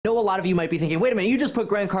I know a lot of you might be thinking, wait a minute, you just put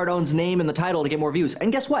Grant Cardone's name in the title to get more views.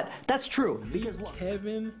 And guess what? That's true. Because look,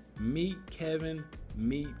 Meet Kevin.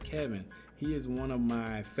 He is one of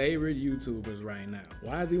my favorite YouTubers right now.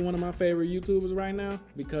 Why is he one of my favorite YouTubers right now?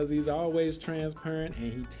 Because he's always transparent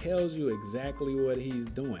and he tells you exactly what he's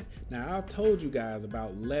doing. Now, I've told you guys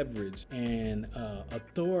about leverage and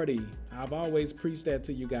authority. I've always preached that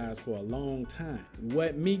to you guys for a long time.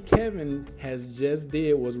 What Meet Kevin has just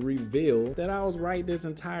did was reveal that I was right this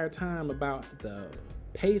entire time about the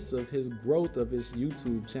pace of his growth of his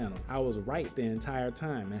YouTube channel. I was right the entire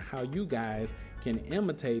time, and how you guys can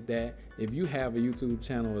imitate that if you have a YouTube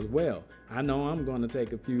channel as well. I know I'm going to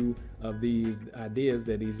take a few of these ideas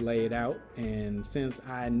that he's laid out, and since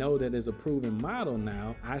I know that it's a proven model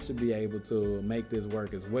now, I should be able to make this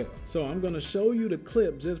work as well. So I'm going to show you the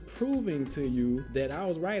clip just proving to you that I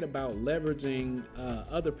was right about leveraging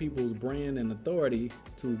other people's brand and authority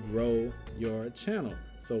to grow your channel.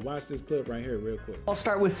 So watch this clip right here real quick. I'll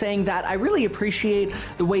start with saying that I really appreciate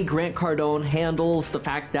the way Grant Cardone handles the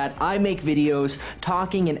fact that I make videos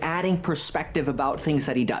talking and adding perspective about things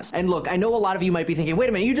that he does. And look, I know a lot of you might be thinking, wait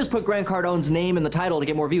a minute, you just put Grant Cardone's name in the title to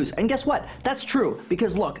get more views. And guess what? That's true.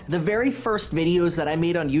 Because look, the very first videos that I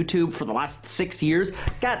made on YouTube for the last 6 years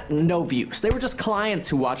got no views. They were just clients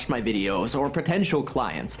who watched my videos, or potential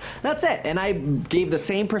clients. That's it. And I gave the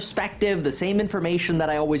same perspective, the same information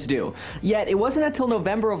that I always do. Yet it wasn't until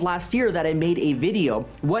November of last year that I made a video,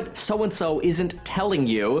 what so-and-so isn't telling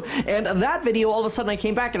you, and that video, all of a sudden I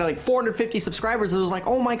came back and I had like 450 subscribers. It was like,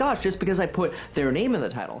 oh my gosh, just because I put their name in the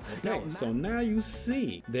title. Okay, so now you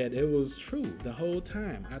see that it was true the whole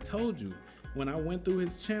time. I told you, when I went through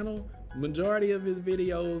his channel, majority of his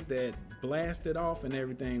videos that blasted off and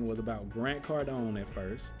everything was about Grant Cardone at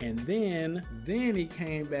first, and then he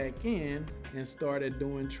came back in and started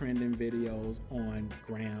doing trending videos on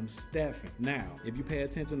Graham Stephan. Now, if you pay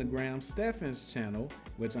attention to Graham Stephan's channel,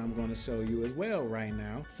 which I'm going to show you as well right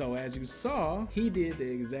now, so as you saw, he did the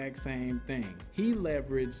exact same thing. He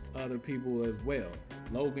leveraged other people as well.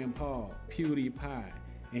 Logan Paul, PewDiePie,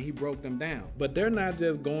 and he broke them down. But they're not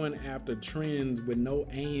just going after trends with no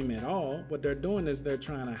aim at all. What they're doing is they're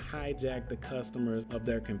trying to hijack the customers of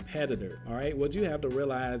their competitor. All right, what you have to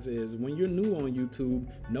realize is when you're new on YouTube,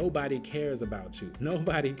 nobody cares about you.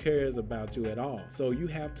 Nobody cares about you at all. So you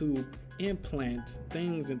have to implant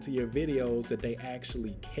things into your videos that they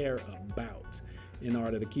actually care about, in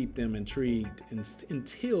order to keep them intrigued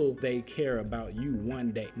until they care about you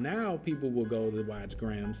one day. Now people will go to watch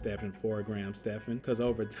Graham Stephan for Graham Stephan, because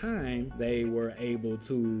over time they were able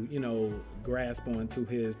to, you know, grasp onto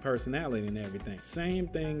his personality and everything. Same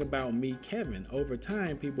thing about Meet Kevin. Over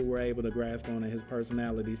time people were able to grasp onto his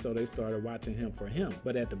personality, so they started watching him for him.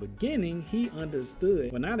 But at the beginning he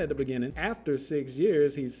understood, well, not at the beginning, after 6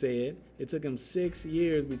 years, he said it took him 6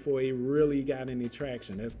 years before he really got any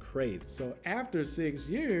traction. That's crazy. So after 6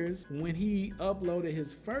 years, when he uploaded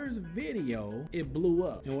his first video, it blew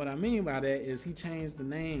up. And what I mean by that is he changed the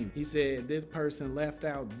name. He said this person left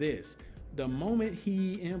out this. The moment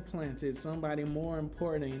he implanted somebody more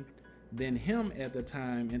important than him at the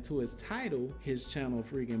time into his title, his channel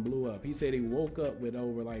freaking blew up. He said he woke up with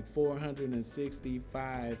over like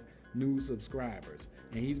 465 new subscribers,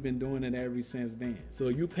 and he's been doing it ever since then. So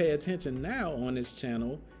you pay attention now on his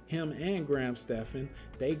channel, him and Graham Stephan,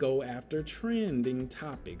 they go after trending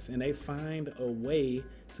topics and they find a way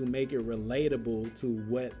to make it relatable to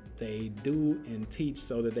what they do and teach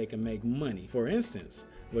so that they can make money. For instance,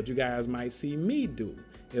 what you guys might see me do.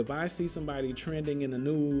 If I see somebody trending in the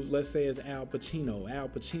news, let's say it's Al Pacino. Al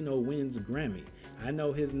Pacino wins Grammy. I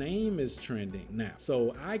know his name is trending now.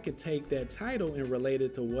 So I could take that title and relate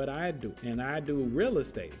it to what I do. And I do real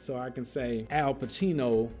estate. So I can say Al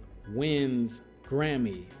Pacino wins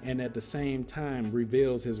Grammy and at the same time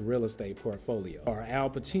reveals his real estate portfolio. Or Al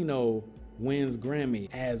Pacino wins Grammy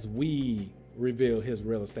as we reveal his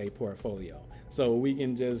real estate portfolio. So we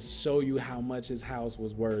can just show you how much his house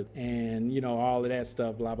was worth and, you know, all of that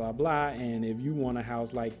stuff, blah, blah, blah. And if you want a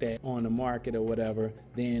house like that on the market or whatever,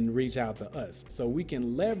 then reach out to us. So we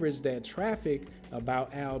can leverage that traffic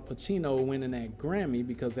about Al Pacino winning that Grammy,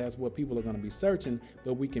 because that's what people are going to be searching,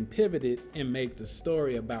 but we can pivot it and make the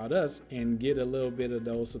story about us and get a little bit of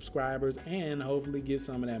those subscribers and hopefully get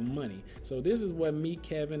some of that money. So this is what Meet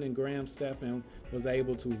Kevin and Graham Stephan was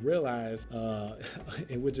able to realize,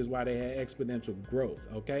 which is why they had exponential growth.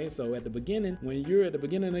 Okay, so at the beginning, when you're at the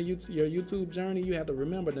beginning of your YouTube journey, you have to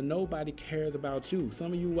remember that nobody cares about you.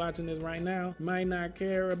 Some of you watching this right now might not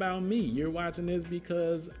care about me. You're watching this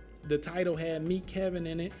because the title had Meet Kevin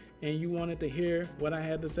in it and you wanted to hear what I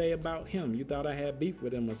had to say about him. You thought I had beef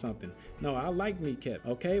with him or something. No, I like Meat Kevin,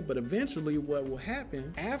 okay? But eventually what will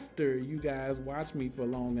happen after you guys watch me for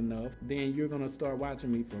long enough, then you're gonna start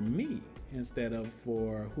watching me for me instead of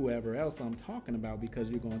for whoever else I'm talking about, because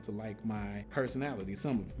you're going to like my personality.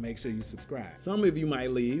 Some of you, make sure you subscribe. Some of you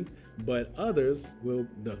might leave, but others will,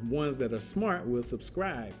 the ones that are smart will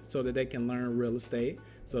subscribe so that they can learn real estate,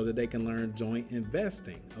 so that they can learn joint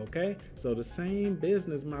investing, okay? So the same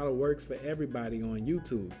business model works for everybody on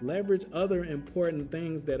YouTube. Leverage other important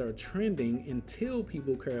things that are trending until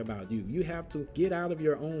people care about you. You have to get out of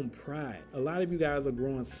your own pride. A lot of you guys are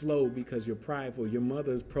growing slow because you're prideful. Your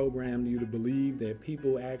mother's programmed you to believe that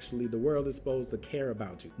people actually, the world is supposed to care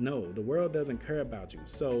about you. No, the world doesn't care about you.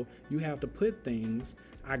 So you have to put things,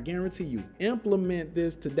 I guarantee you, implement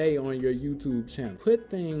this today on your YouTube channel. Put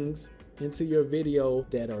things into your video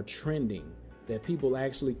that are trending, that people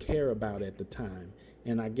actually care about at the time.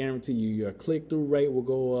 And I guarantee you your click-through rate will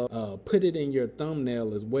go up. Put it in your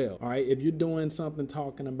thumbnail as well. All right, if you're doing something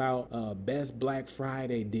talking about best Black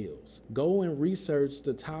Friday deals, go and research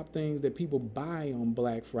the top things that people buy on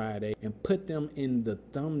Black Friday and put them in the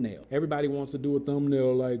thumbnail. Everybody wants to do a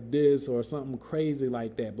thumbnail like this or something crazy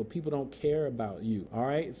like that, but people don't care about you. All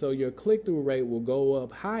right, so your click-through rate will go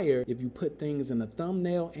up higher if you put things in the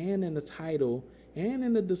thumbnail and in the title and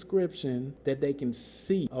in the description that they can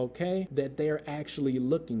see, okay, that they're actually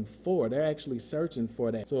looking for. They're actually searching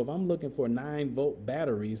for that. So if I'm looking for 9-volt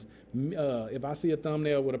batteries, if I see a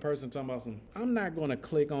thumbnail with a person talking about some, I'm not gonna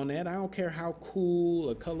click on that. I don't care how cool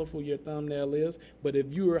or colorful your thumbnail is, but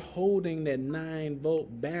if you are holding that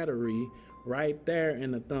 9-volt battery right there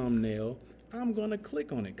in the thumbnail, I'm gonna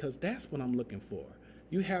click on it because that's what I'm looking for.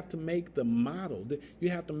 You have to make the model, you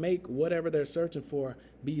have to make whatever they're searching for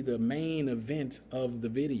be the main event of the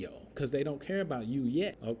video, because they don't care about you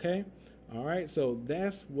yet, okay? All right, so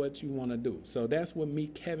that's what you want to do. So that's what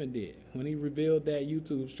Meat Kevin did. When he revealed that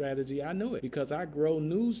YouTube strategy, I knew it because I grow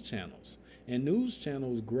news channels. And news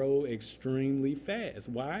channels grow extremely fast.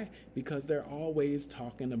 Why? Because they're always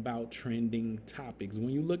talking about trending topics. When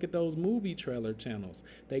you look at those movie trailer channels,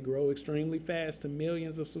 they grow extremely fast to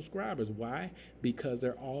millions of subscribers. Why? Because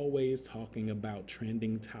they're always talking about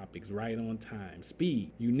trending topics, right on time,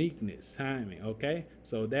 speed, uniqueness, timing, okay?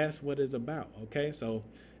 So that's what it's about, okay? So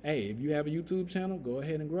hey, if you have a YouTube channel, go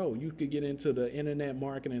ahead and grow. You could get into the internet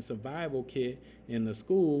marketing survival kit in the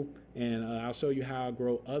school, and I'll show you how I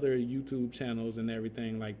grow other YouTube channels and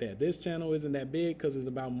everything like that. This channel isn't that big because it's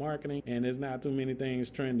about marketing and there's not too many things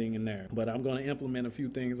trending in there. But I'm going to implement a few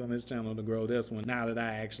things on this channel to grow this one now that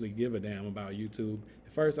I actually give a damn about YouTube.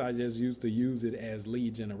 At first, I just used to use it as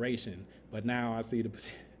lead generation, but now I see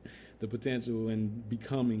the potential in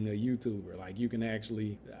becoming a YouTuber. Like you can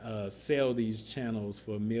actually sell these channels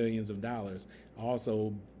for millions of dollars.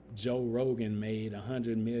 Also, Joe Rogan made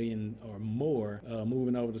 100 million or more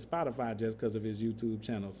moving over to Spotify just because of his YouTube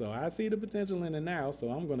channel. So I see the potential in it now, so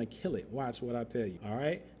I'm gonna kill it. Watch what I tell you, all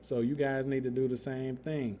right? So you guys need to do the same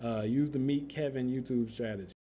thing. Use the Meat Kevin YouTube strategy.